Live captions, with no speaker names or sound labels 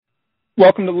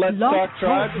Welcome to Let's Blog Talk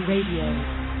Tribe. Talk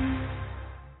Radio.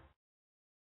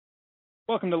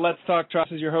 Welcome to Let's Talk Tribe.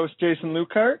 This is your host, Jason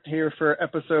Lukart, here for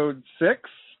episode 6.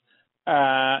 We're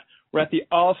at the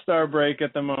All-Star break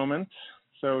at the moment.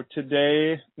 So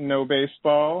today, no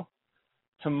baseball.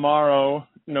 Tomorrow,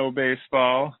 no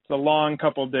baseball. It's a long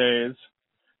couple days.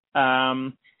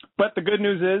 But the good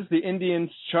news is the Indians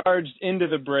charged into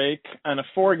the break on a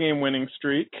 4-game winning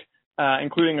streak,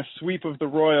 including a sweep of the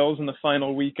Royals in the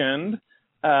final weekend.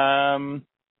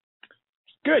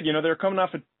 Good. You know, they're coming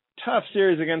off a tough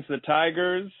series against the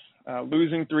Tigers,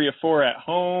 losing 3 of 4 at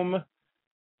home,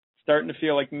 starting to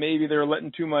feel like maybe they were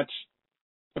letting too much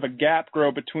of a gap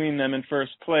grow between them in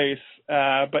first place.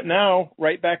 But now,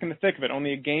 right back in the thick of it,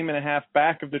 only a game and a half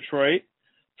back of Detroit,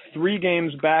 3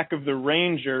 games back of the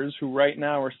Rangers, who right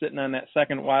now are sitting on that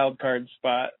second wild card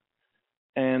spot.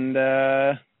 And,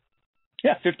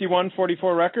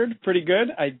 51-44 record, pretty good.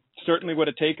 I certainly would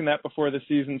have taken that before the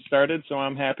season started, so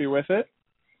I'm happy with it.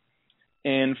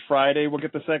 And Friday we'll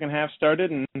get the second half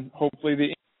started, and hopefully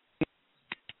the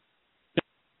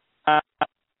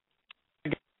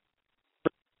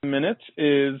minute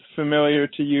is familiar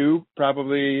to you,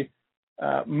 probably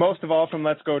most of all from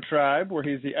Let's Go Tribe, where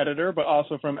he's the editor, but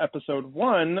also from episode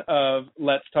 1 of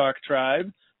Let's Talk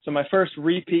Tribe. So my first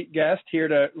repeat guest here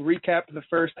to recap the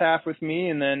first half with me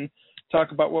and then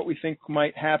talk about what we think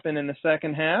might happen in the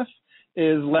second half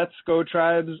is Let's Go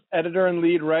Tribe's editor and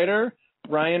lead writer,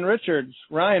 Ryan Richards.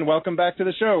 Ryan, welcome back to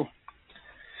the show.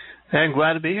 Hey, I'm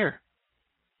glad to be here.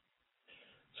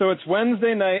 So it's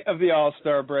Wednesday night of the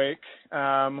All-Star break.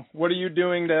 What are you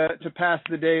doing to pass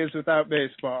the days without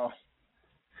baseball?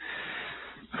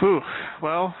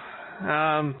 Well,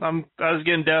 I was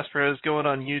getting desperate. I was going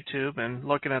on YouTube and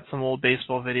looking at some old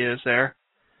baseball videos there.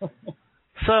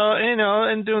 So,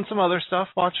 and doing some other stuff,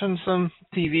 watching some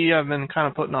TV I've been kind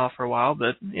of putting off for a while.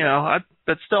 But,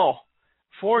 but still,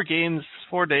 4 games,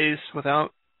 4 days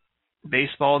without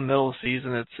baseball in the middle of the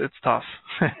season, it's tough.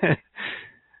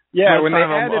 Yeah,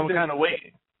 I'm kind of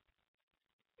waiting.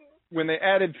 When they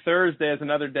added Thursday as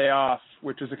another day off,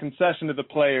 which was a concession to the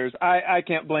players, I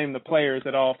can't blame the players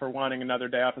at all for wanting another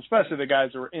day off, especially the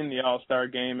guys who are in the All-Star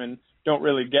game and don't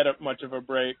really get much of a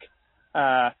break.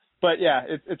 But, yeah,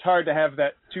 it's hard to have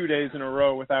that 2 days in a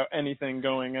row without anything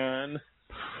going on.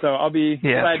 So I'll be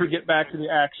glad to get back to the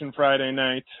action Friday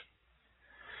night.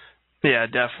 Yeah,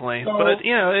 definitely. So, but,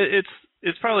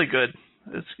 it's probably good.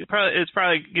 It's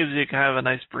probably gives you kind of a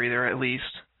nice breather at least.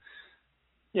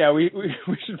 Yeah, we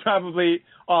should probably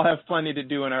all have plenty to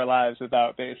do in our lives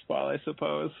without baseball, I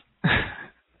suppose.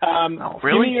 Oh,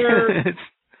 really?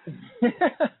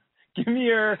 Give me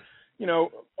your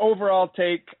overall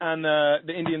take on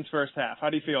the Indians' first half. How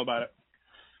do you feel about it?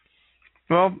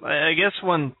 Well, I guess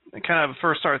when I kind of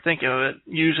first started thinking of it,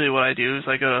 usually what I do is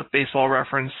I go to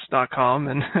baseballreference.com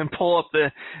and pull up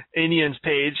the Indians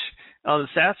page on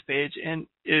the stats page, and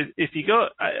if you go,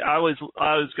 I always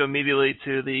go immediately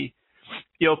to the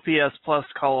OPS plus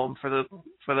column for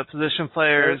the position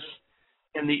players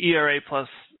and the ERA plus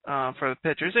for the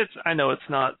pitchers. I know it's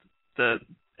not the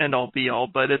end all be all,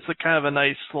 but it's a kind of a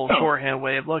nice little shorthand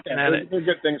way of looking at it. They're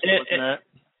good things to look at.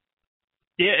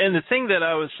 Yeah, and the thing that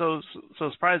I was so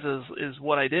surprised is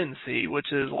what I didn't see,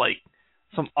 which is like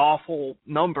some awful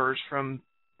numbers from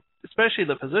especially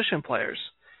the position players.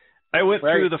 I went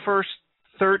through the first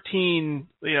 13,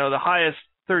 the highest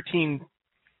 13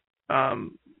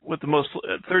 with the most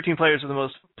 13 players with the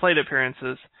most plate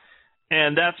appearances,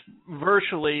 and that's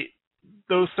virtually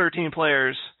those 13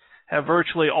 players have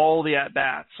virtually all the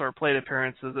at-bats or plate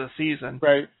appearances this season.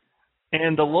 Right.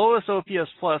 And the lowest OPS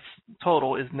plus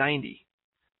total is 90,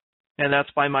 and that's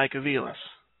by Mike Aviles.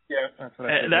 Yeah, that's what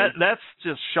I that's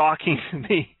just shocking to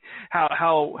me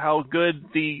how good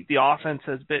the offense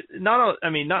has been. Not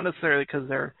necessarily because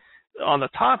they're on the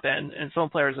top end, and some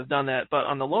players have done that, but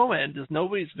on the low end,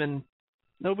 nobody's been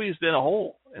a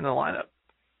hole in the lineup.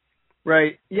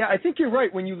 Right. Yeah, I think you're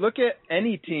right. When you look at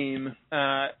any team,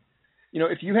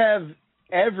 if you have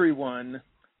everyone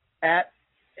at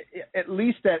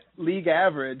least at league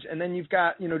average, and then you've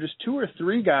got, just 2 or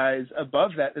 3 guys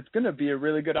above that, it's going to be a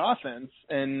really good offense.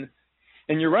 And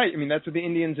you're right. I mean, that's what the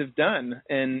Indians have done.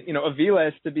 And,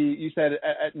 Aviles to be, you said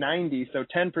at 90, so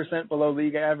 10% below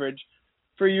league average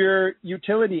for your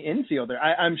utility infielder.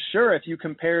 I'm sure if you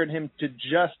compared him to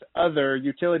just other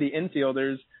utility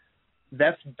infielders,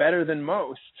 that's better than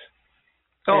most.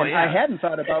 Oh, and yeah. I hadn't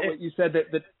thought about what you said,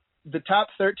 that the top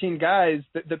 13 guys,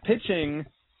 the pitching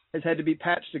has had to be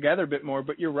patched together a bit more,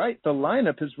 but you're right. The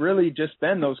lineup has really just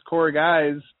been those core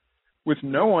guys with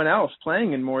no one else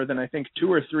playing in more than, I think,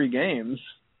 2 or 3 games.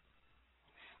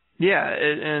 Yeah,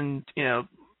 and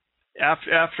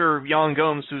after Jan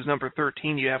Gomes, who's number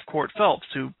 13, you have Court Phelps,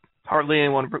 who hardly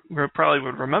anyone probably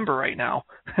would remember right now.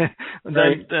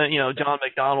 Then John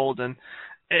McDonald,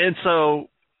 and so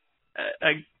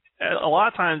a lot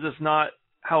of times it's not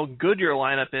how good your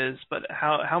lineup is, but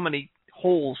how many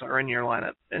holes are in your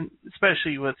lineup, and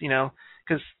especially with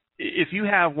because if you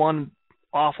have one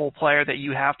awful player that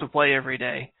you have to play every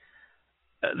day,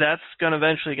 that's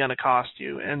eventually going to cost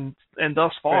you, and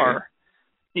thus far.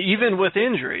 Even with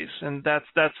injuries, and that's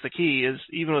the key, is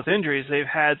even with injuries, they've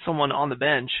had someone on the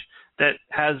bench that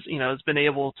has been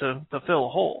able to fill a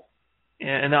hole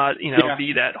and not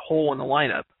be that hole in the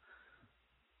lineup.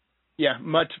 Yeah,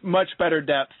 much better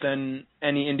depth than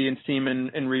any Indians team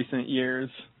in recent years,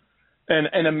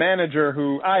 and a manager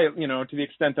who to the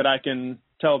extent that I can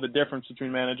tell the difference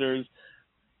between managers,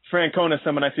 Francona,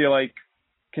 someone I feel like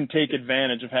can take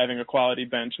advantage of having a quality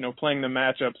bench, playing the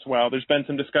matchups well. There's been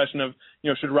some discussion of,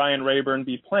 should Ryan Rayburn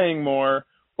be playing more,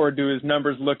 or do his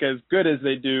numbers look as good as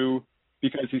they do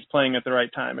because he's playing at the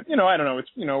right time? And, I don't know. It's,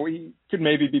 he could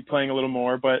maybe be playing a little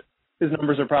more, but his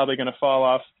numbers are probably going to fall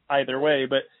off either way.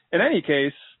 But in any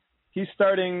case, he's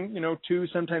starting, 2,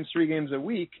 sometimes 3 games a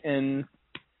week. And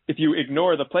if you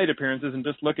ignore the plate appearances and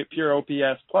just look at pure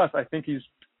OPS plus, I think he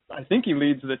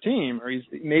leads the team, or he's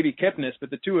maybe Kipnis, but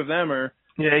the two of them are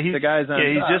the guys on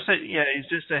top. He's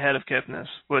just ahead of Kipnis,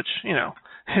 which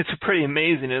it's pretty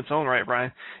amazing in its own right,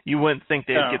 Brian. You wouldn't think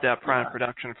they'd get that prime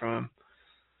production from him.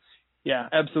 Yeah,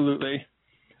 absolutely.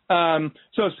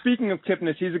 So speaking of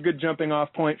Kipnis, he's a good jumping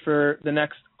off point for the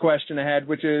next question I had,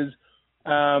 which is,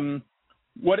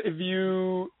 what have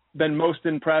you been most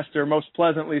impressed or most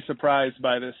pleasantly surprised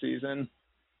by this season?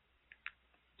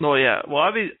 Well, yeah. Well,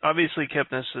 obviously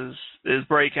Kipnis is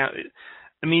breakout.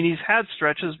 I mean, he's had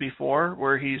stretches before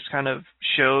where he's kind of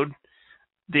showed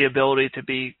the ability to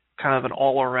be kind of an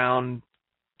all-around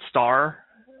star.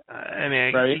 I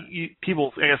mean, right.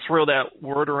 People, I guess, throw that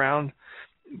word around,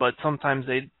 but sometimes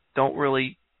they don't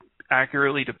really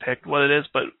accurately depict what it is.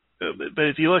 But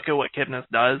if you look at what Kipnis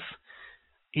does,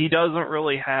 he doesn't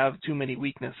really have too many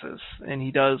weaknesses, and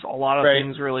he does a lot of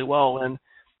things really well.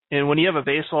 And when you have a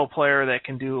baseball player that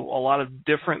can do a lot of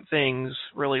different things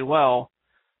really well,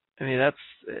 I mean that's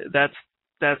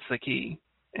the key.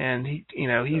 And he's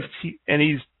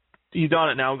done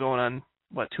it now going on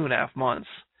 2.5 months.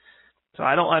 So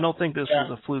I don't think this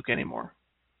was a fluke anymore.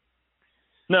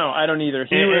 No, I don't either.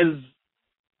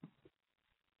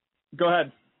 Go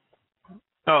ahead.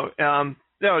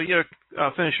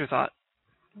 Finish your thought.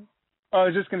 I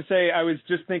was just going to say, I was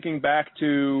just thinking back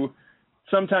to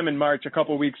sometime in March, a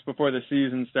couple weeks before the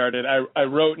season started. I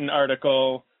wrote an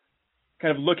article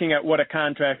kind of looking at what a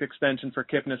contract extension for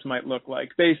Kipnis might look like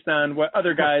based on what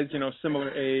other guys,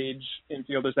 similar age,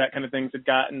 infielders, that kind of things had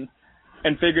gotten,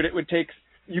 and figured it would take,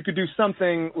 you could do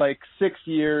something like 6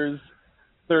 years,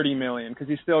 $30 million, because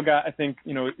he's still got, I think,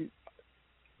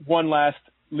 one last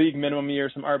league minimum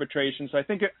year, some arbitration. So I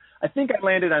think I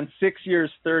landed on 6 years,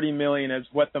 $30 million as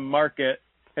what the market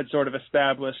had sort of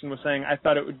established, and was saying I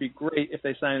thought it would be great if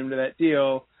they signed him to that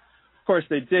deal. Of course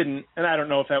they didn't, and I don't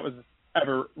know if that was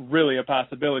ever really a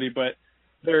possibility, but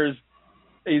there's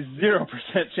a 0%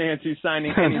 chance he's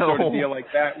signing any sort of deal like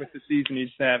that with the season he's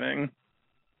having.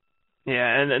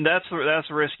 Yeah, and that's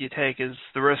the risk you take, is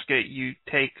the risk that you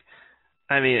take.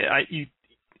 I mean,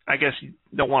 I guess you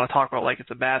don't want to talk about it like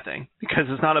it's a bad thing, because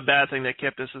it's not a bad thing that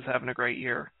Kipnis is having a great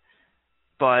year.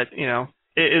 But,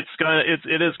 it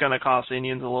is gonna cost the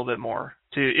Indians a little bit more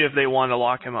if they want to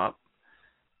lock him up.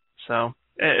 So,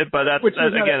 but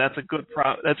that's a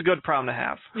good problem to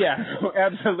have. Yeah,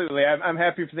 absolutely. I'm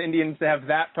happy for the Indians to have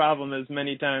that problem as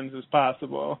many times as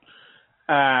possible.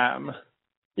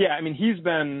 Yeah, I mean, he's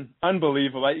been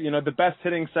unbelievable. The best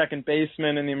hitting second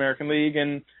baseman in the American League,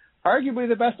 and arguably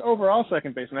the best overall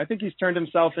second baseman. I think he's turned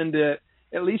himself into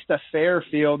at least a fair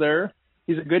fielder.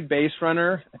 He's a good base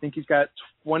runner. I think he's got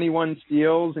 21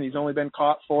 steals, and he's only been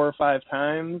caught 4 or 5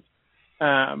 times.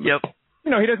 Yep. He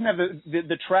doesn't have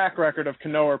the track record of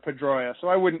Cano or Pedroia, so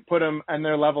I wouldn't put him on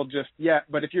their level just yet.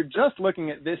 But if you're just looking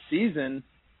at this season,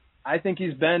 I think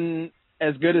he's been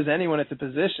as good as anyone at the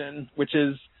position, which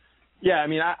is,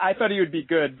 I thought he would be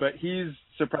good, but he's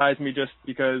surprised me just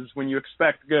because when you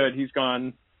expect good, he's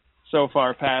gone so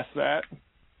far past that.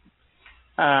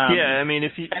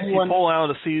 If you pull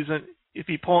out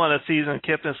a season,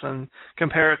 Kipnis, and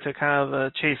compare it to kind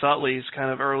of Chase Utley's kind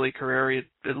of early career,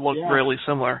 it looked really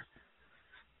similar.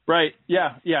 Right.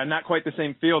 Yeah. Not quite the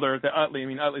same fielder that Utley. I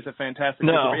mean, Utley's a fantastic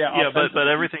fielder. But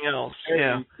everything else,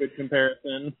 good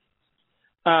comparison.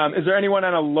 Is there anyone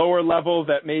on a lower level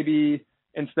that maybe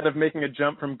instead of making a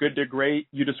jump from good to great,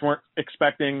 you just weren't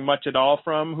expecting much at all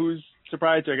from, who's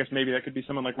surprised? Or I guess maybe that could be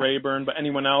someone like Rayburn, but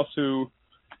anyone else who?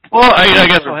 Well, I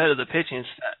guess we'll head to the pitching.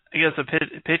 I guess the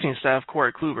pitching staff,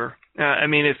 Corey Kluber. I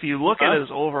mean, if you look at his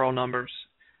overall numbers,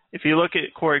 if you look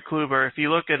at Corey Kluber, if you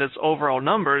look at his overall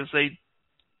numbers,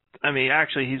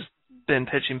 actually he's been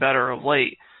pitching better of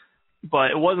late.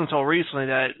 But it wasn't until recently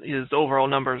that his overall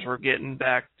numbers were getting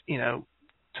back, to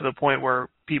the point where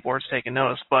people are taking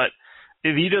notice. But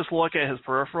if you just look at his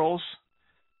peripherals,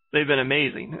 they've been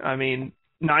amazing. I mean,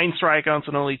 9 strikeouts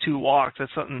and only 2 walks.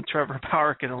 That's something Trevor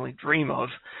Bauer can only dream of.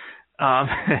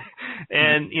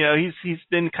 And he's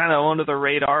been kind of under the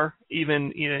radar,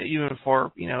 even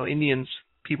for Indians.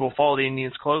 People follow the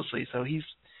Indians closely, so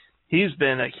he's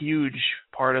been a huge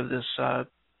part of this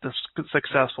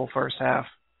successful first half.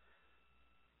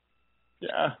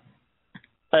 Yeah,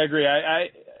 I agree.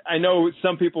 I know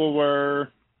some people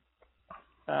were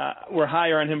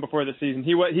higher on him before the season.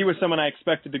 He was someone I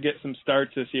expected to get some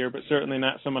starts this year, but certainly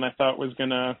not someone I thought was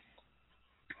gonna,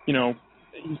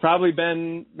 he's probably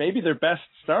been maybe their best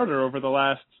starter over the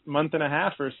last month and a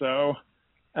half or so.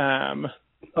 I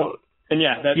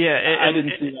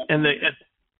didn't see that.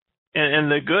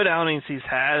 And the good outings he's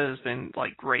had has been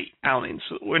like great outings.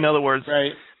 In other words,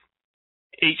 right.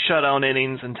 8 shutout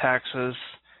innings in Texas.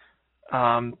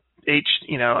 I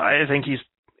think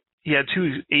he had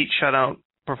 2 8 shutout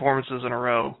performances in a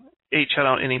row, 8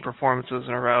 shutout inning performances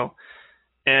in a row,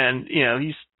 and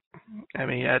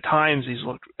at times he's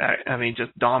looked,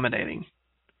 just dominating.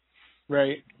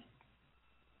 Right.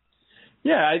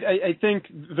 Yeah, I think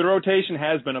the rotation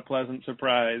has been a pleasant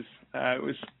surprise. It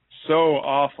was so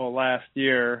awful last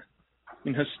year,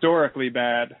 historically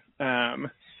bad,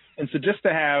 and so just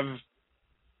to have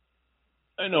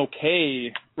an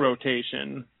okay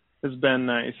rotation has been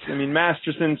nice. I mean,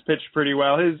 Masterson's pitched pretty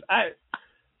well.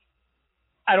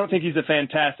 I don't think he's a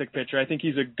fantastic pitcher. I think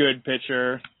he's a good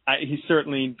pitcher. He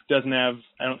certainly doesn't have,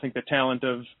 I don't think, the talent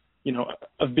of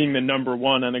being the number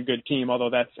one on a good team,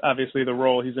 although that's obviously the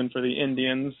role he's in for the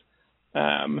Indians.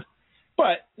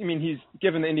 But, he's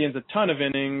given the Indians a ton of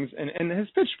innings and has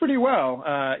pitched pretty well.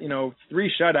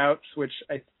 3 shutouts, which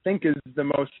I think is the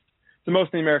most in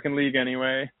the American League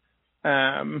anyway.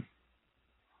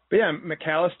 But yeah,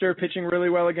 McAllister pitching really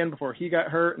well again before he got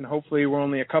hurt, and hopefully we're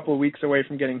only a couple of weeks away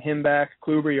from getting him back.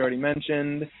 Kluber, you already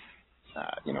mentioned.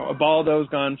 Ubaldo's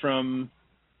gone from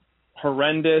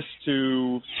horrendous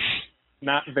to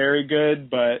not very good,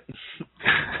 but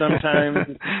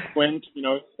sometimes went.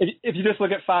 If you just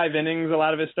look at 5 innings, a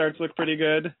lot of his starts look pretty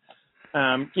good.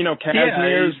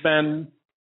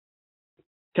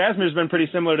 Kazmier's been pretty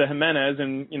similar to Jimenez,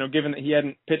 and given that he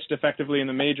hadn't pitched effectively in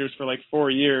the majors for like 4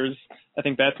 years, I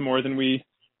think that's more than we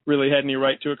really had any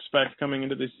right to expect coming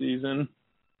into this season.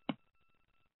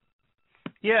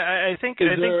 Yeah, I think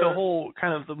the whole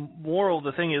kind of the moral of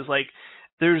the thing is like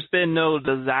there's been no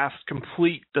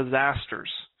complete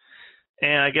disasters,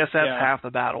 and I guess that's half the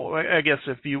battle. I guess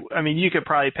you could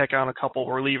probably pick on a couple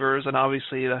relievers, and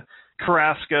obviously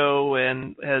Carrasco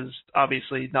and has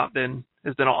obviously has been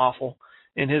awful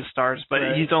in his starts, but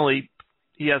right.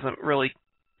 he hasn't really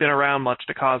been around much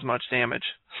to cause much damage.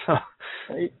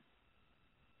 Right.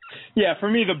 Yeah, for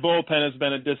me the bullpen has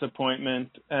been a disappointment.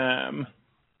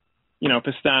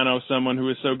 Pistano, someone who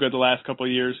was so good the last couple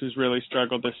of years, who's really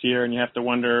struggled this year, and you have to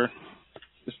wonder,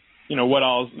 what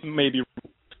all maybe.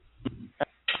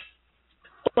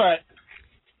 But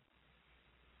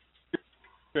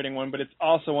it's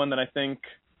also one that I think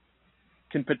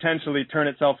can potentially turn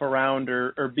itself around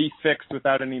or be fixed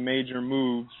without any major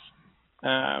moves.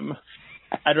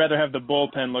 I'd rather have the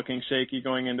bullpen looking shaky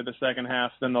going into the second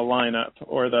half than the lineup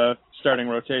or the starting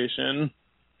rotation.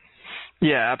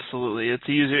 Yeah, absolutely.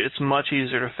 It's much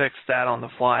easier to fix that on the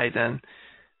fly than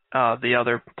the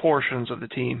other portions of the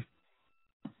team.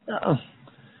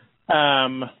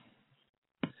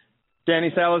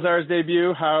 Danny Salazar's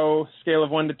debut, scale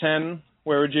of 1 to 10,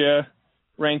 where would you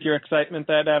rank your excitement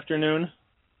that afternoon?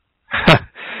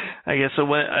 I guess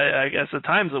at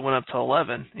times it went up to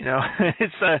 11.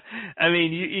 It's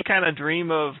you kind of dream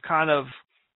of kind of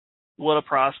what a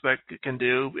prospect can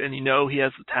do, and he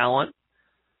has the talent,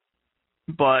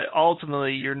 but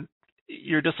ultimately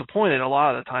you're disappointed a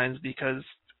lot of the times because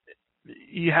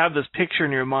you have this picture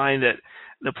in your mind that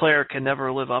the player can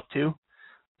never live up to,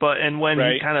 when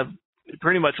right. He kind of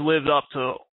pretty much lived up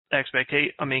to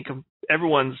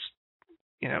everyone's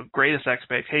greatest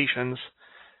expectations.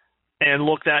 And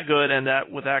look that good and that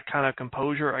with that kind of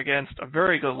composure against a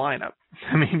very good lineup.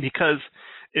 Because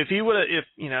if he would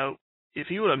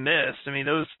have missed,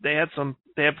 they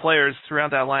had players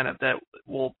throughout that lineup that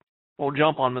will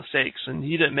jump on mistakes, and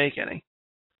he didn't make any.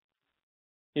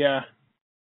 Yeah.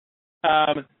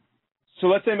 so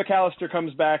let's say McAllister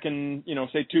comes back in,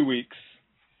 say 2 weeks.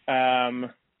 And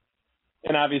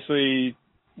obviously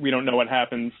we don't know what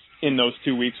happens in those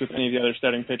 2 weeks with any of the other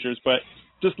starting pitchers, but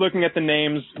just looking at the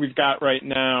names we've got right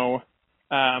now,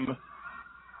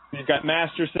 we've got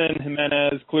Masterson,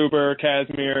 Jimenez, Kluber,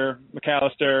 Kazmir,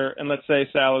 McAllister, and let's say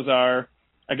Salazar.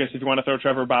 I guess if you want to throw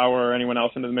Trevor Bauer or anyone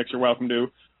else into the mix, you're welcome to.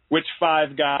 Which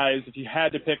 5 guys, if you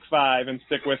had to pick 5 and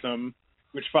stick with them,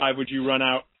 which 5 would you run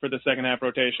out for the second half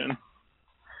rotation?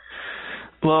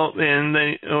 Well, and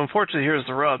unfortunately, here's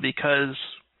the rub, because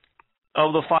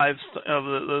of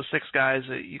the 6 guys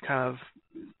that you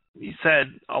said,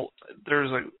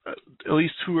 there's at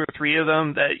least 2 or 3 of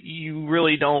them that you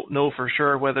really don't know for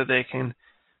sure whether they can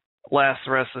last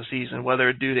the rest of the season,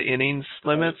 whether due to innings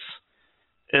limits,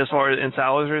 as far as in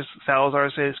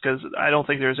Salazar's case, because I don't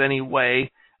think there's any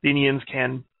way the Indians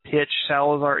can pitch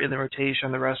Salazar in the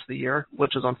rotation the rest of the year,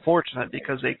 which is unfortunate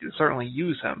because they could certainly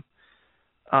use him.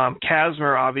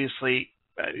 Kazmir, obviously,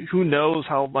 who knows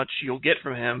how much you'll get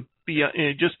from him,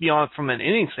 just beyond from an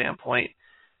inning standpoint,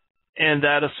 and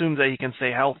that assumes that he can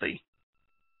stay healthy.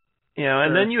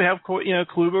 And then you have,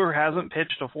 Kluber hasn't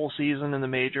pitched a full season in the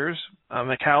majors.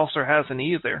 McAllister hasn't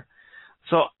either.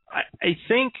 So I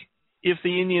think if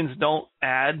the Indians don't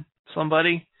add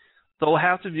somebody, they'll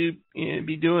have to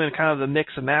be doing kind of the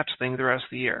mix and match thing the rest of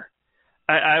the year.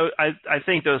 I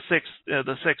think the 6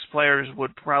 players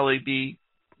would probably be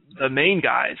the main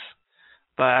guys,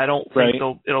 but I don't think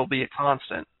it'll be a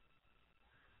constant.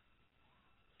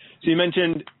 So you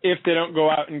mentioned if they don't go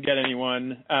out and get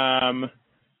anyone.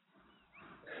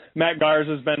 Matt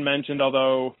Garza has been mentioned,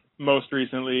 although most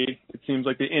recently it seems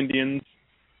like the Indians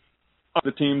are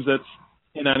the teams that's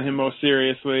in on him most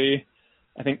seriously.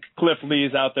 I think Cliff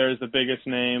Lee's out there as the biggest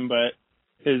name, but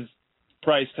his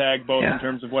price tag, both in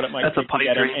terms of what it might take to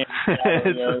get him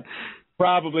and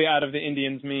probably out of the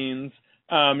Indians' means.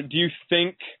 Do you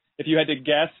think, if you had to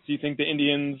guess, do you think the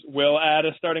Indians will add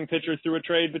a starting pitcher through a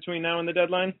trade between now and the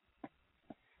deadline?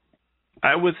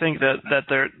 I would think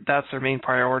that's their main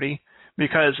priority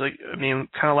because, kind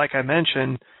of like I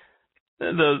mentioned,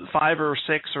 the 5 or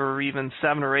 6 or even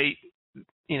 7 or 8,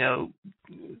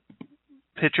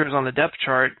 pitchers on the depth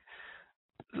chart,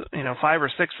 5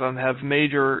 or 6 of them have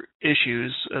major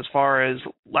issues as far as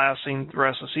lasting the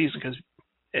rest of the season, because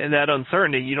in that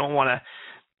uncertainty, you don't want to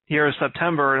hear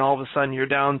September and all of a sudden you're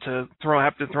down to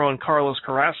have to throw in Carlos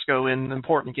Carrasco in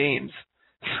important games.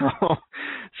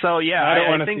 So yeah,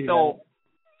 I think they'll. That.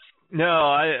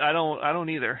 No, I don't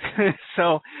either.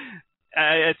 So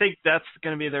I think that's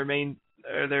going to be their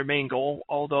main goal.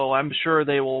 Although I'm sure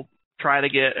they will try to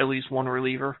get at least one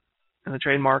reliever in the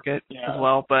trade market as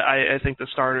well. But I think the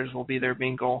starters will be their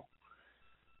main goal.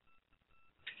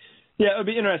 Yeah, it would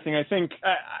be interesting. I think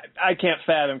I can't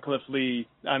fathom Cliff Lee.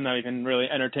 I'm not even really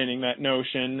entertaining that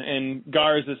notion. And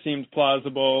Garza seems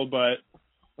plausible, but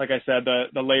like I said,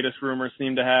 the latest rumors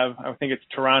seem to have, I think it's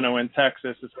Toronto and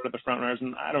Texas as sort of the front runners,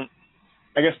 and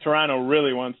I guess Toronto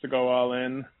really wants to go all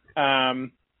in.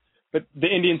 But the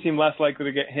Indians seem less likely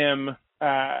to get him.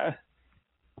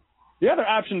 The other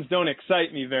options don't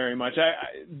excite me very much.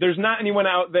 There's not anyone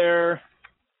out there.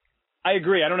 I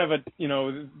agree. I don't have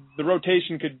the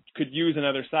rotation could use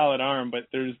another solid arm, but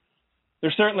there's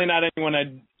certainly not anyone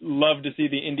I'd love to see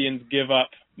the Indians give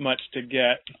up much to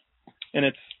get. And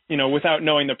it's, without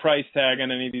knowing the price tag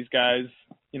on any of these guys,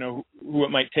 who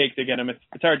it might take to get them,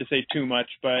 it's hard to say too much,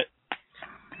 but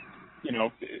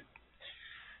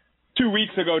 2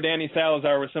 weeks ago, Danny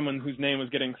Salazar was someone whose name was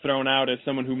getting thrown out as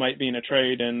someone who might be in a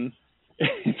trade, and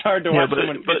it's hard to watch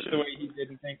someone pitch the way he did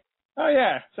and think, oh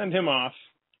yeah, send him off.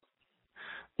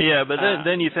 Yeah, but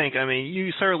then you think,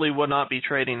 you certainly would not be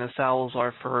trading the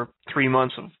Salazar for 3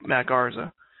 months of Matt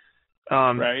Garza.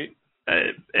 Right.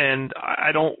 And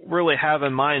I don't really have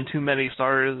in mind too many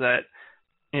starters that,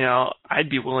 I'd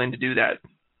be willing to do that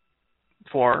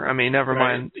for. Never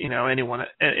mind, anyone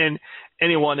and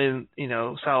anyone in,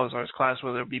 Salazar's class,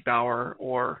 whether it be Bauer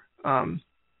or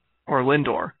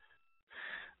Lindor.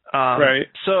 Right.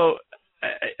 So,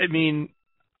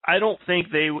 I don't think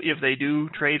if they do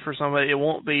trade for somebody, it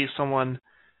won't be someone.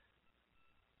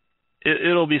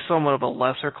 It'll be someone of a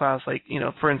lesser class, like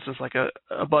for instance, like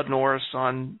a Bud Norris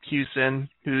on Houston,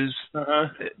 who's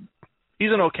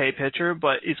he's an okay pitcher,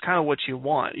 but he's kind of what you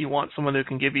want. You want someone who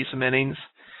can give you some innings,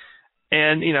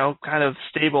 and kind of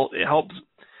stable. It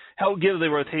help give the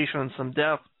rotation some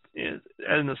depth in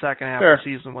the second half of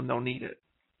the season when they'll need it.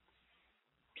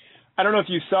 I don't know if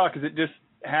you saw, because it just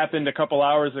happened a couple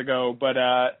hours ago, but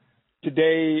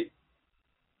today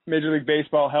Major League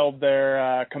Baseball held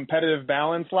their competitive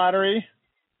balance lottery.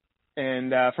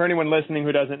 And for anyone listening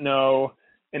who doesn't know,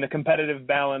 in the competitive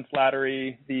balance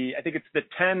lottery, I think it's the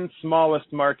 10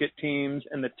 smallest market teams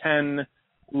and the 10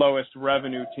 lowest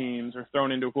revenue teams are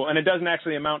thrown into a pool. And it doesn't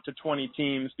actually amount to 20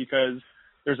 teams because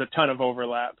there's a ton of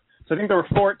overlap. So I think there were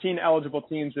 14 eligible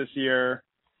teams this year,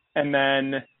 and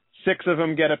then 6 of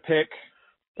them get a pick,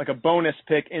 like a bonus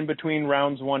pick in between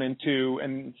rounds 1 and 2,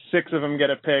 and 6 of them get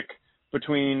a pick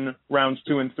between rounds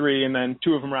 2 and 3, and then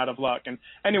 2 of them are out of luck. And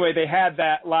anyway, they had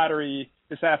that lottery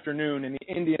this afternoon, and the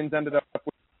Indians ended up with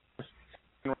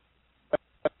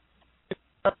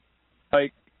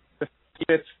like the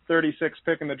 5th, 36th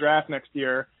pick in the draft next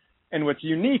year. And what's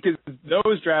unique is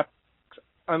those drafts,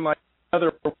 unlike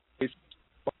other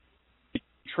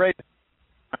trade,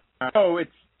 so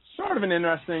it's sort of an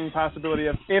interesting possibility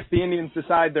of if the Indians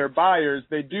decide they're buyers,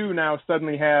 they do now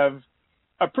suddenly have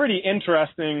a pretty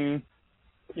interesting,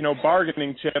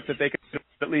 bargaining chip that they can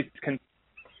at least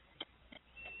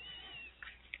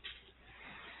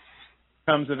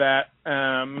comes of that.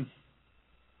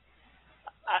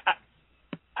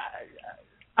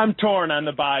 I'm torn on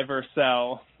the buy versus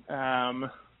sell. I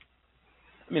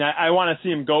want to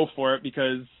see him go for it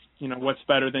because, what's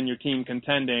better than your team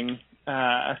contending?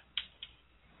 But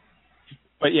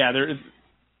yeah,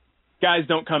 guys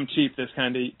don't come cheap this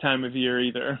kind of time of year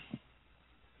either.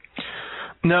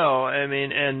 No,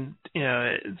 and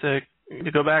to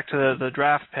go back to the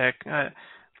draft pick,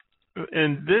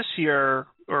 in this year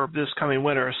or this coming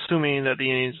winter, assuming that the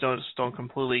Indians don't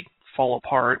completely fall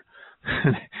apart,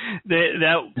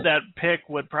 that pick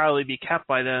would probably be kept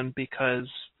by them because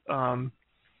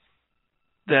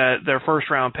that their first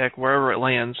round pick, wherever it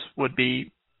lands, would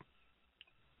be,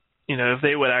 if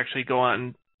they would actually go out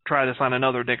and try to sign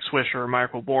another Nick Swisher or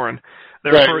Michael Bourne,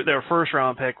 their first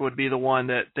round pick would be the one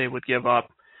that they would give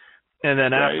up, and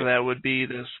then after that would be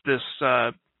this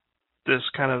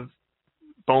kind of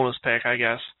bonus pick, I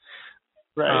guess.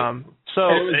 Right. I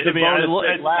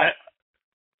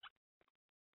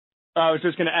was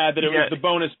just going to add that it was the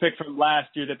bonus pick from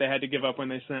last year that they had to give up when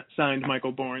they signed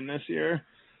Michael Bourne this year.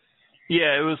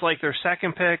 Yeah, it was like their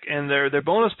second pick, and their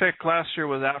bonus pick last year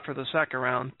was after the second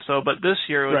round. So, but this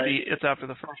year it would be it's after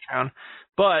the first round.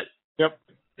 But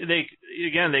they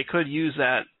could use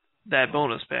that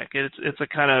bonus pick. It's a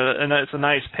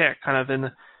nice pick, kind of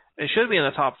it should be in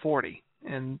the top 40,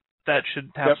 and that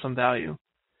should have some value.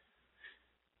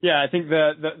 Yeah, I think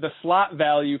the slot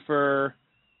value for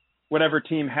whatever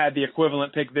team had the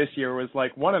equivalent pick this year was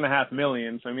like $1.5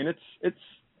 million. So I mean, it's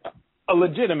a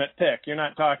legitimate pick. You're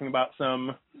not talking about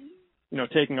some,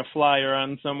 taking a flyer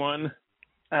on someone.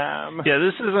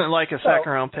 This isn't like a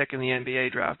second round pick in the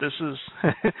NBA draft. This is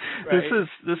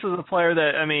this is a player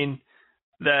that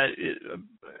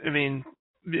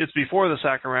it's before the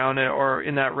second round or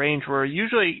in that range where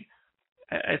usually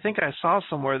I think I saw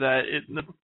somewhere that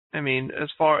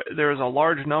there's a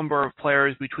large number of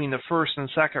players between the first and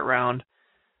second round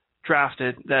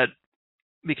drafted that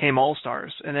became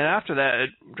all-stars, and then after that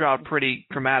it dropped pretty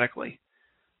dramatically.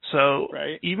 So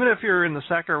even if you're in the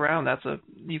second round,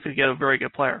 you could get a very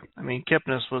good player. I mean,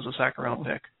 Kipnis was a second round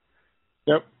pick.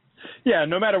 Yep. Yeah,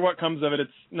 no matter what comes of it,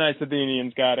 it's nice that the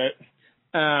Indians got it.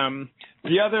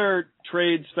 The other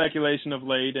trade speculation of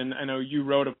late, and I know you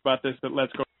wrote about this, but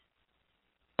let's go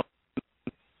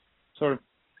sort of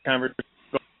conversation.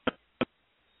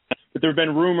 But there have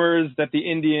been rumors that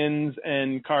the Indians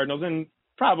and Cardinals, and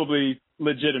probably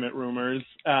legitimate rumors,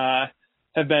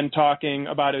 have been talking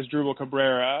about Asdrubal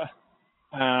Cabrera.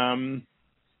 And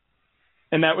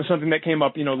that was something that came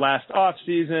up, last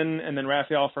offseason, and then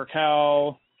Rafael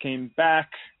Furcal came back,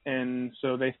 and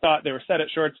so they thought they were set at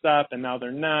shortstop, and now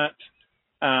they're not.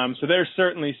 So they're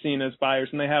certainly seen as buyers,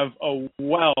 and they have a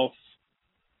wealth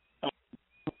of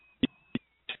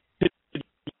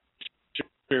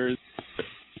pitchers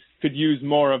could use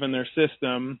more of in their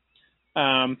system.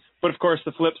 But of course,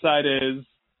 the flip side is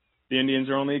the Indians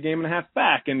are only a game and a half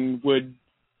back, and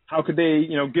how could they,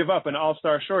 give up an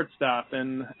all-star shortstop?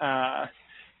 And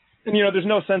there's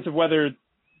no sense of whether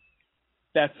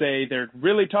that's they're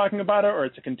really talking about it or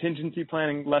it's a contingency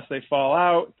planning lest they fall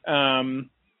out.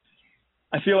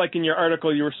 I feel like in your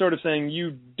article you were sort of saying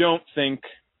you don't think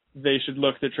they should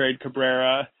look to trade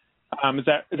Cabrera. Is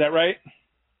that right?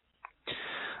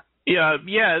 Yeah.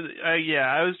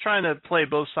 I was trying to play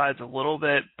both sides a little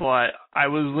bit, but I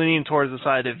was leaning towards the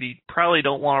side of you probably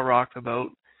don't want to rock the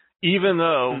boat, even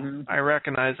though I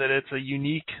recognize that it's a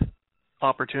unique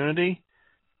opportunity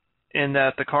in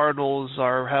that the Cardinals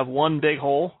have one big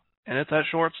hole, and it's at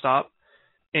shortstop,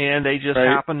 and they just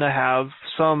happen to have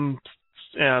some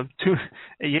I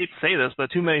hate to say this,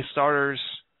 but too many starters.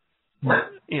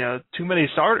 Too many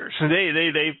starters.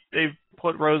 They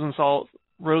put Rosenthal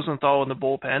in the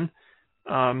bullpen.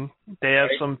 They have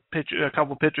a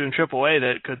couple pitchers in AAA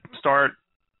that could start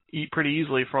pretty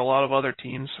easily for a lot of other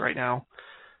teams right now.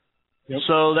 Yep.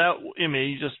 So that, I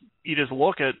mean, you just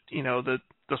look at, you know, the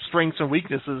strengths and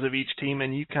weaknesses of each team,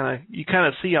 and you kind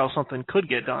of see how something could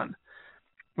get done.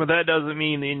 But that doesn't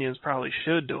mean the Indians probably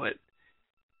should do it.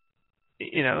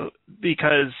 You know,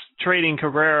 because trading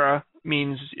Cabrera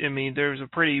means, I mean, there's a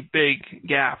pretty big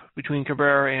gap between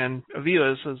Cabrera and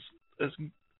Aviles,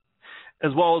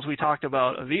 as well as we talked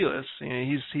about Aviles. You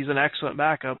know, he's an excellent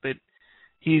backup, but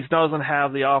he doesn't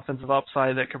have the offensive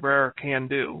upside that Cabrera can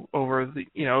do over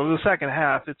the second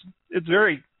half. It's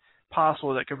very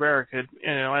possible that Cabrera could,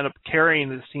 you know, end up carrying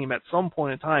this team at some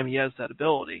point in time. He has that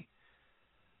ability.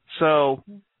 So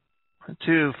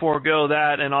to forego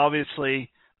that, and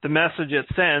obviously the message it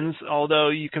sends, although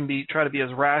you can try to be as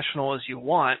rational as you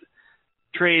want,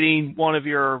 trading one of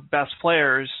your best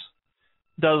players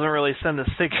doesn't really send a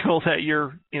signal that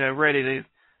you're, you know, ready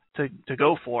to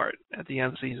go for it at the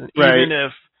end of the season. Right. Even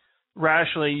if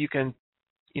rationally you can,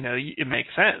 you know, it makes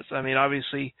sense. I mean,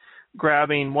 obviously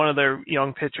grabbing one of their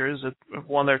young pitchers,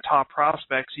 one of their top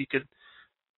prospects, you could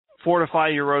fortify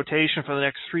your rotation for the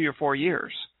next 3 or 4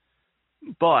 years.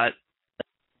 But,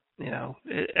 you know,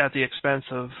 at the expense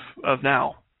of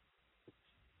now.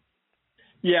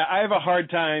 Yeah, I have a hard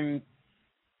time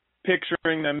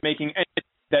picturing them making any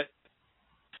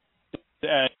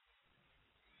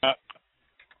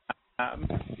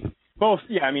both.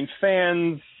 Yeah, I mean,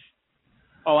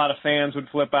 a lot of fans would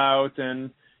flip out, and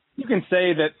you can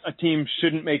say that a team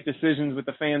shouldn't make decisions with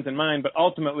the fans in mind, but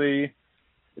ultimately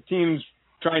the team's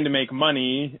trying to make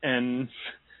money, and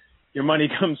your money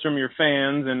comes from your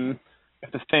fans, and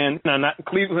if the fans,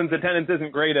 Cleveland's attendance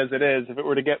isn't great as it is. If it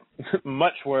were to get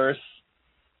much worse,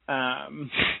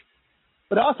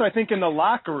 but also I think in the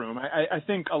locker room, I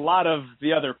think a lot of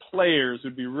the other players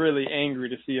would be really angry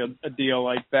to see a deal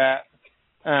like that.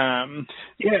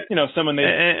 You know, someone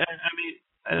they.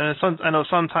 I know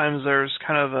sometimes there's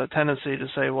kind of a tendency to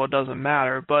say, well, it doesn't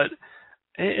matter, but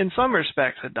in some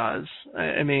respects it does.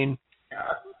 I mean,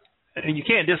 you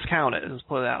can't discount it. Let's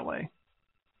put it that way.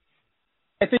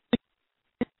 I think,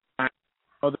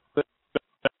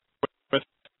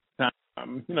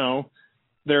 you know,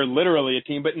 they're literally a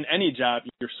team, but in any job,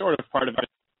 you're sort of part of it.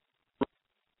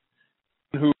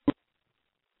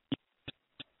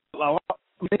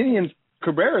 Indians,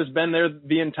 Cabrera's been there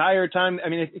the entire time. I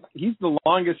mean, he's the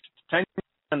longest tenure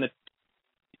on the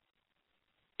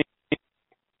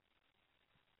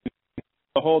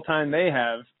whole time they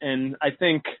have, and I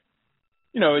think,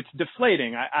 you know, it's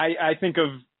deflating. I think of,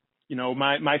 you know,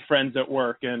 my friends at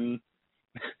work, and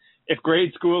if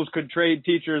grade schools could trade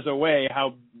teachers away,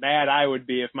 how mad I would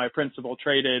be if my principal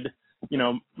traded, you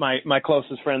know, my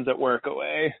closest friends at work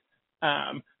away.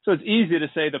 So it's easy to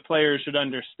say the players should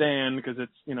understand because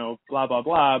it's, you know, blah, blah,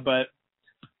 blah. But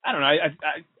I don't know.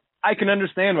 I can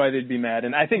understand why they'd be mad.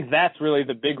 And I think that's really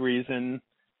the big reason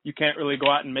you can't really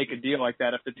go out and make a deal like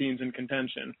that if the team's in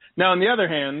contention. Now, on the other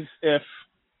hand,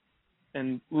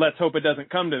 and let's hope it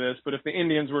doesn't come to this, but if the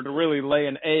Indians were to really lay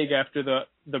an egg after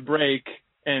the break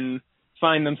and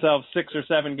find themselves 6 or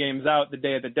 7 games out the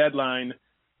day of the deadline,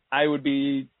 I would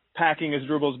be packing his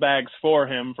Dribbles bags for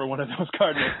him for one of those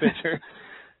Cardinals pitchers.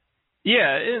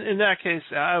 Yeah, in that case,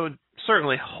 I would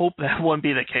certainly hope that wouldn't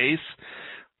be the case,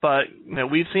 but you know,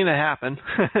 we've seen it happen.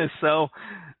 So,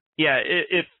 yeah,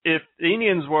 if the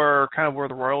Indians were kind of where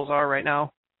the Royals are right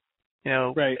now, you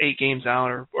know, right, 8 games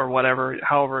out or whatever,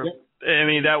 however, yep. I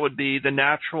mean, that would be the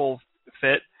natural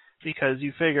fit because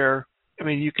you figure, I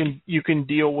mean, you can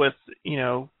deal with, you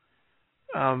know,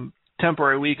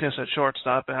 temporary weakness at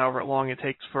shortstop and however long it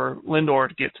takes for Lindor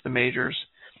to get to the majors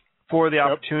for the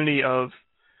opportunity of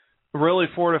really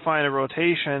fortifying a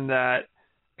rotation that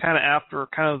kind of after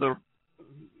kind of the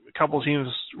couple teams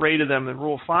rated them in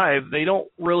Rule 5, they don't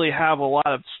really have a lot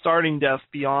of starting depth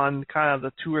beyond kind of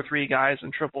the 2 or 3 guys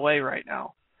in AAA right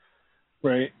now.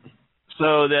 Right.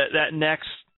 So that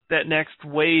next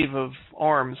wave of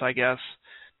arms, I guess,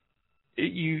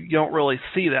 you don't really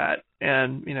see that.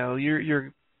 And, you know,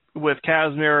 you're with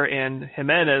Kazmir and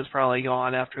Jimenez probably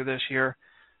gone after this year,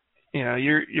 you know,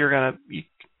 you're going to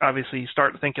obviously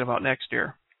start thinking about next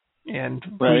year and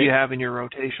who you have in your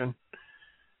rotation.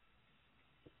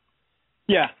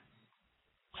 Yeah.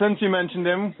 Since you mentioned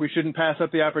him, we shouldn't pass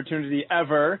up the opportunity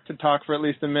ever to talk for at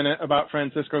least a minute about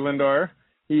Francisco Lindor.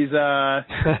 He's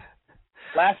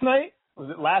last night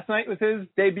was his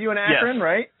debut in Akron, yes.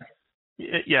 Right?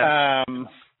 Yeah.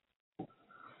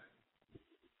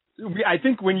 I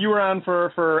think when you were on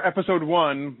for episode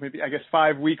 1, maybe I guess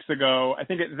 5 weeks ago, I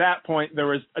think at that point there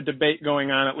was a debate going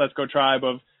on at Let's Go Tribe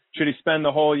of should he spend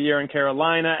the whole year in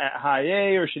Carolina at high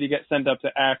A, or should he get sent up to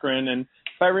Akron? And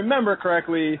if I remember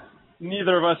correctly,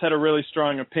 neither of us had a really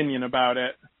strong opinion about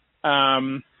it.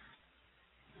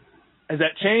 Has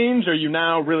that changed? Are you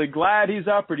now really glad he's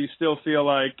up, or do you still feel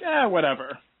like,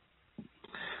 whatever?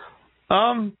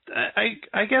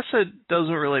 I guess it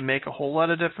doesn't really make a whole lot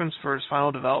of difference for his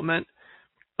final development.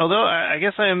 Although I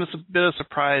guess I am a bit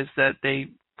surprised that they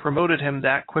promoted him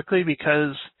that quickly,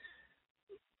 because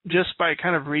just by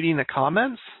kind of reading the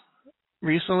comments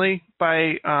recently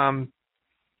by the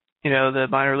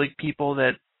minor league people,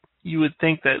 that you would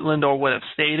think that Lindor would have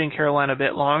stayed in Carolina a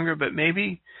bit longer, but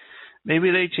maybe they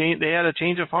had a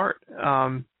change of heart.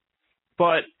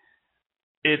 But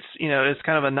it's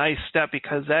kind of a nice step,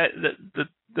 because that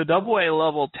the Double-A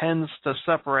level tends to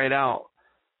separate out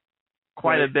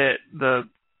quite a bit the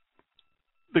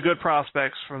good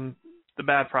prospects from the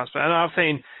bad prospects. And I'm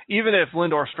saying, even if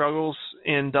Lindor struggles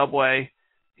in Double-A,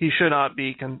 he should not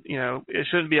be, it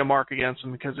shouldn't be a mark against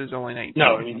him because he's only 19.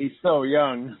 No, I mean, he's so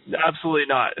young. Absolutely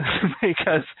not,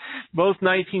 because most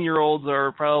 19-year-olds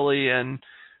are probably in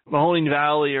Mahoning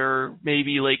Valley or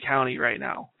maybe Lake County right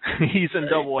now. He's in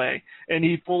Double-A, and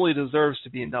he fully deserves to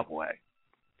be in Double-A.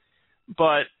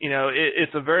 But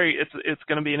it's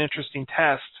going to be an interesting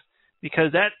test,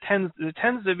 because it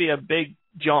tends to be a big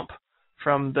jump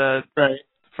from the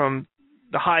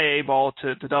high A ball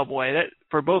to Double-A, that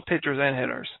for both pitchers and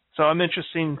hitters. So I'm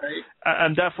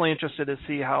definitely interested to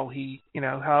see how he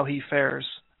fares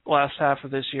last half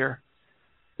of this year.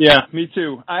 Yeah, me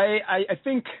too. I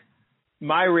think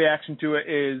my reaction to it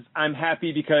is I'm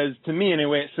happy, because to me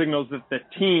anyway, it signals that the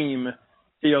team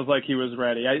feels like he was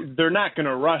ready. They're not going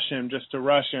to rush him just to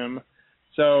rush him.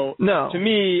 So to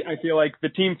me, I feel like the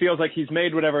team feels like he's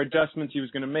made whatever adjustments he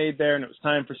was going to make there, and it was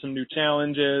time for some new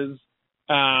challenges.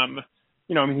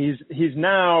 He's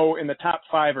now in the top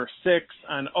 5 or 6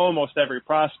 on almost every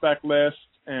prospect list,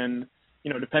 and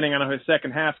depending on how his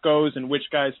second half goes and which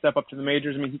guys step up to the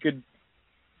majors,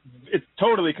 it's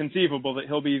totally conceivable that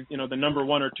he'll be the number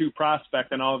 1 or 2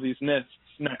 prospect in all of these lists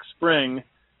next spring,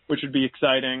 which would be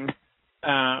exciting.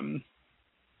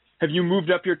 Have you moved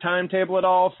up your timetable at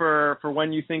all for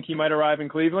when you think he might arrive in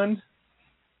Cleveland?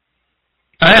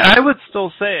 I would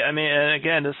still say, and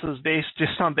again, this is based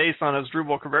on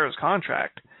Asdrubal Cabrera's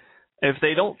contract. If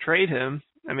they don't trade him,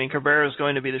 Cabrera is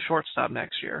going to be the shortstop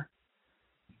next year.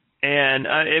 And,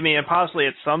 and possibly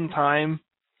at some time,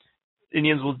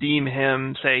 Indians will deem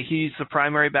him, say he's the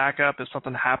primary backup if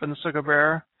something happens to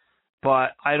Cabrera.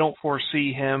 But I don't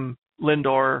foresee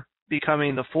Lindor,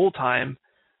 becoming the full-time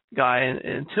guy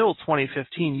until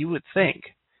 2015, you would think.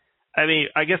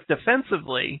 I guess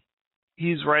defensively,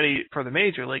 he's ready for the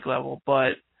major league level,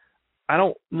 but I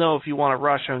don't know if you want to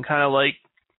rush him. Kind of like,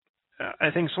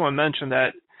 I think someone mentioned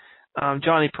that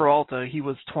Johnny Peralta, he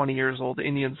was 20 years old. The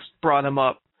Indians brought him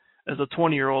up as a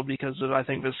 20-year-old because I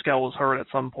think Vizquel was hurt at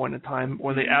some point in time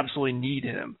where they absolutely need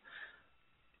him.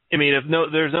 If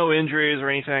there's no injuries or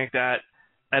anything like that,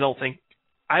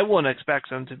 I wouldn't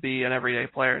expect him to be an everyday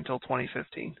player until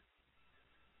 2015.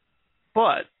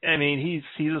 But he's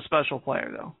a special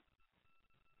player though.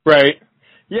 Right.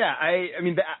 Yeah.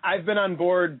 I've been on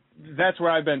board. That's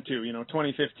where I've been too.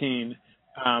 2015.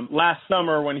 Last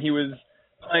summer when he was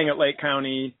playing at Lake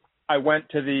County, I went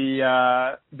to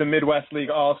the Midwest League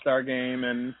All-Star game,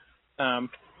 and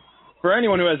for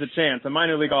anyone who has a chance, a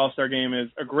minor league All-Star game is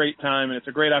a great time, and it's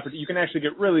a great opportunity. You can actually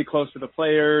get really close to the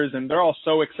players, and they're all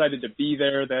so excited to be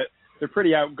there that they're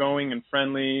pretty outgoing and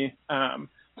friendly.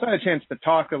 So I had a chance to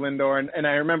talk to Lindor, and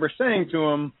I remember saying to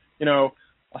him,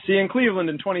 I'll see you in Cleveland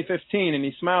in 2015, and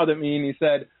he smiled at me and he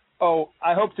said, "Oh,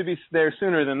 I hope to be there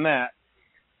sooner than that."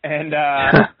 And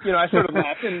I sort of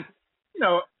laughed, and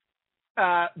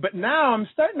but now I'm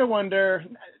starting to wonder,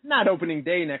 not opening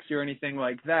day next year or anything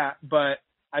like that, but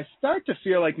I start to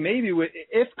feel like maybe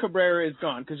if Cabrera is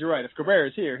gone, because you're right, if Cabrera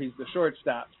is here, he's the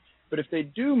shortstop. But if they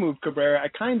do move Cabrera, I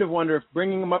kind of wonder if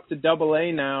bringing him up to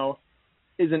Double-A now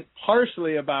isn't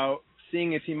partially about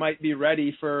seeing if he might be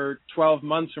ready for 12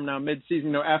 months from now,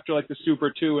 mid-season, after like the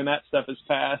Super 2 and that stuff is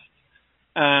passed.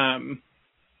 I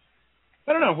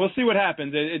don't know. We'll see what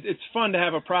happens. It's fun to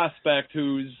have a prospect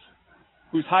who's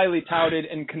highly touted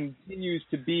and continues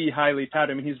to be highly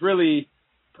touted. He's really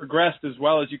progressed as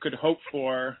well as you could hope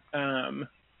for. And,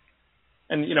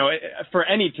 for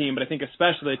any team, but I think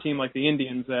especially a team like the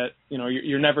Indians that,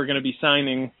 you're never going to be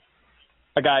signing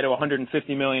a guy to a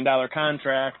 $150 million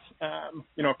contract.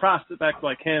 A prospect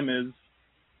like him is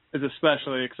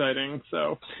especially exciting.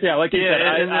 So, yeah, like you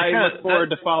said, I look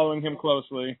forward to following him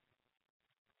closely.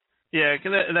 Yeah,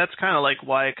 that's kind of like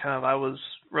why I was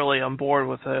really on board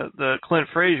with the Clint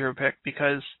Frazier pick,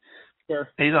 because Sure.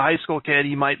 He's a high school kid.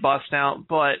 He might bust out,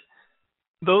 but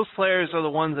those players are the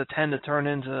ones that tend to turn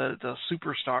into the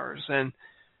superstars. And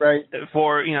right.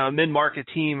 for, a mid-market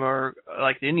team or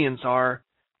like the Indians are,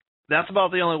 that's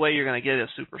about the only way you're going to get a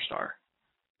superstar.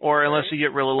 Or unless you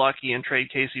get really lucky and trade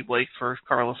Casey Blake for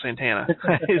Carlos Santana.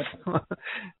 All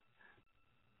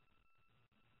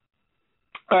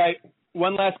right.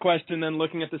 One last question then,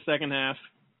 looking at the second half.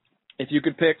 If you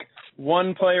could pick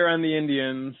one player on the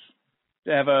Indians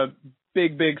to have a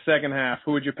big, big second half,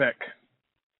 who would you pick?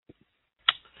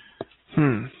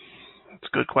 That's a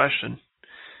good question.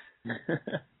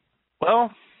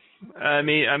 Well, I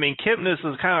mean, Kipnis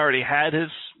has kind of already had his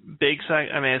big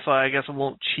second. I mean, so I guess I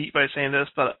won't cheat by saying this,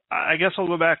 but I guess I'll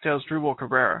go back to Asdrubal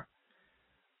Cabrera.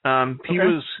 He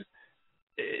was,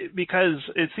 because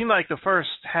it seemed like the first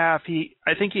half,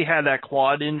 I think he had that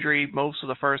quad injury most of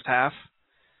the first half.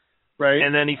 Right.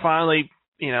 And then he finally,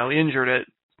 injured it,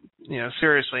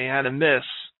 seriously. He had to miss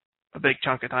a big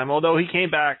chunk of time, although he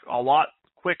came back a lot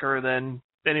quicker than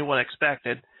anyone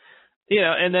expected.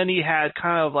 And then he had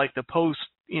kind of like the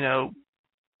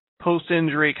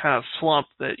post-injury kind of slump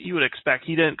that you would expect.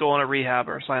 He didn't go on a rehab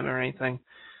or assignment or anything.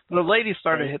 But of late, he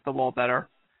started to hit the ball better.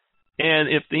 And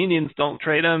if the Indians don't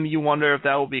trade him, you wonder if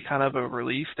that will be kind of a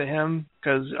relief to him,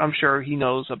 because I'm sure he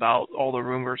knows about all the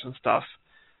rumors and stuff.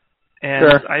 And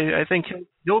I think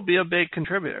he'll be a big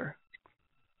contributor.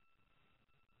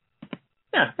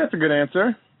 Yeah, that's a good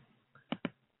answer.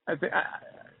 I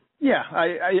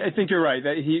think you're right.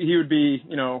 That he would be,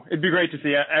 it'd be great to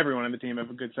see everyone on the team have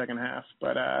a good second half.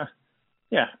 But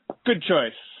yeah, good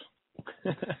choice.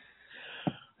 All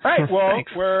right, well,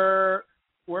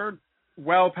 we're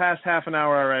well past half an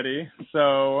hour already,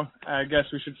 so I guess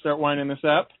we should start winding this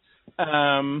up.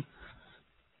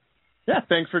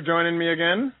 Thanks for joining me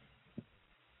again.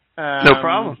 No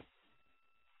problem.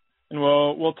 And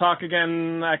we'll talk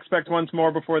again, I expect, once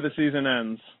more before the season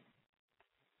ends.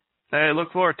 I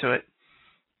look forward to it.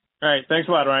 All right. Thanks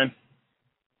a lot, Ryan.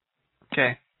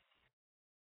 Okay.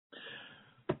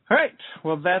 All right.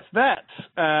 Well, that's that.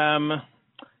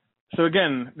 So,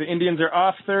 again, the Indians are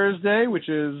off Thursday, which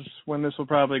is when this will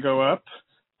probably go up.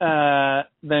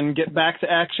 Then get back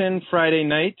to action Friday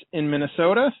night in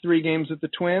Minnesota, 3 games with the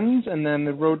Twins, and then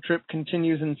the road trip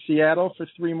continues in Seattle for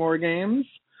 3 more games.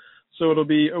 So it'll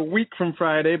be a week from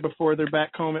Friday before they're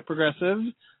back home at Progressive,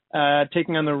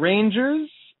 taking on the Rangers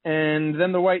and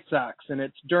then the White Sox. And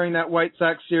it's during that White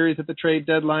Sox series that the trade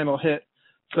deadline will hit.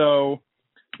 So,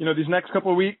 these next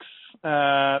couple of weeks,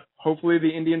 hopefully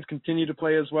the Indians continue to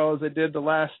play as well as they did the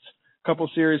last couple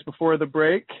series before the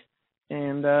break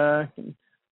and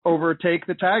overtake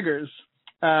the Tigers.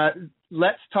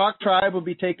 Let's Talk Tribe will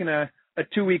be taking a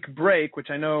 2-week break,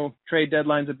 which I know trade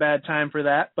deadline's a bad time for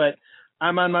that, but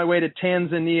I'm on my way to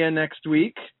Tanzania next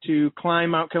week to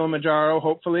climb Mount Kilimanjaro,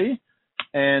 hopefully.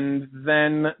 And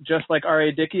then, just like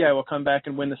R.A. Dickey, I will come back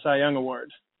and win the Cy Young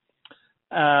Award.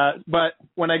 But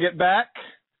when I get back,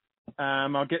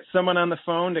 I'll get someone on the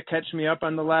phone to catch me up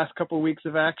on the last couple weeks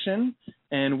of action,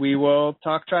 and we will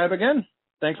talk Tribe again.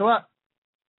 Thanks a lot.